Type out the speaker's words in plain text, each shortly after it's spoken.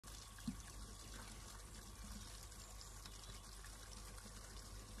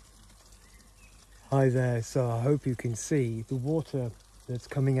Hi there. So I hope you can see the water that's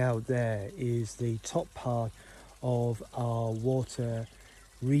coming out there is the top part of our water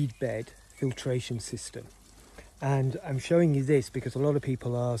reed bed filtration system. And I'm showing you this because a lot of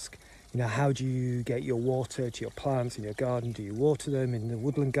people ask, how do you get your water to your plants in your garden? Do you water them in the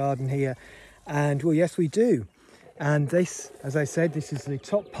woodland garden here? And well, yes, we do. And this, as I said, this is the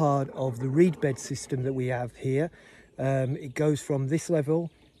top part of the reed bed system that we have here. It goes from this level,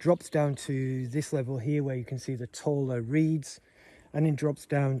 drops down to this level here where you can see the taller reeds, and then drops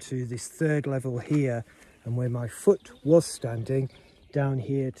down to this third level here, and where my foot was standing, down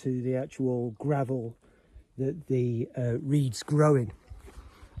here to the actual gravel that the reeds grow in.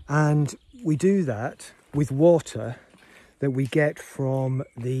 And we do that with water that we get from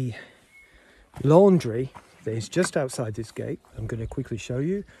the laundry that is just outside this gate. I'm going to quickly show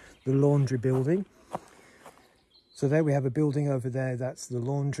you the laundry building. So there we have a building over there, that's the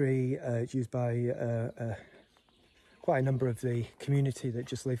laundry. It's used by quite a number of the community that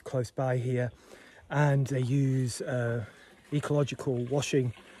just live close by here, and they use ecological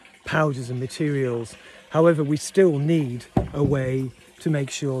washing powders and materials. However, we still need a way to make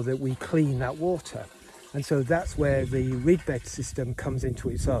sure that we clean that water, and so that's where the reed bed system comes into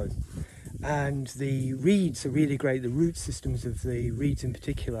its own. And the reeds are really great. The root systems of the reeds in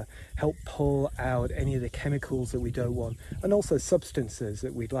particular help pull out any of the chemicals that we don't want, and also substances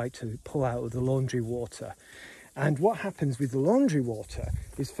that we'd like to pull out of the laundry water. And what happens with the laundry water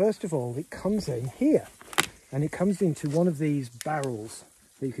is, first of all, it comes in here, and it comes into one of these barrels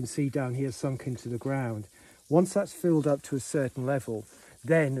that you can see down here sunk into the ground. Once that's filled up to a certain level,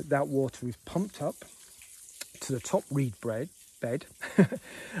 then that water is pumped up to the top reed bed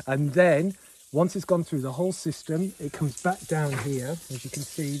and then once it's gone through the whole system, it comes back down here. As you can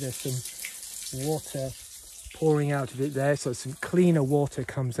see, there's some water pouring out of it there, so some cleaner water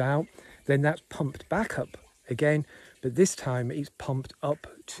comes out. Then that's pumped back up again, but this time it's pumped up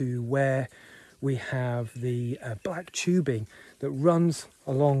to where we have the black tubing that runs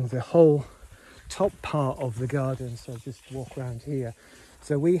along the whole top part of the garden. So just walk around here.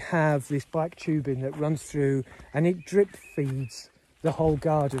 So we have this black tubing that runs through, and it drip feeds the whole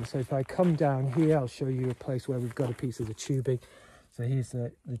garden. So if I come down here, I'll show you a place where we've got a piece of the tubing. So here's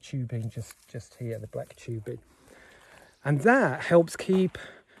the tubing just here, the black tubing. And that helps keep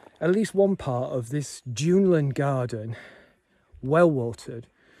at least one part of this duneland garden well watered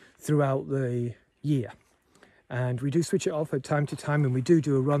throughout the year. And we do switch it off at time to time, and we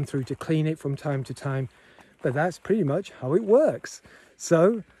do a run through to clean it from time to time. But that's pretty much how it works.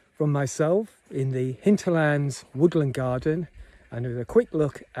 So from myself in the Hinterland Woodland garden, and with a quick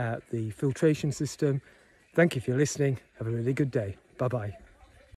look at the filtration system, thank you for listening. Have a really good day. Bye-bye.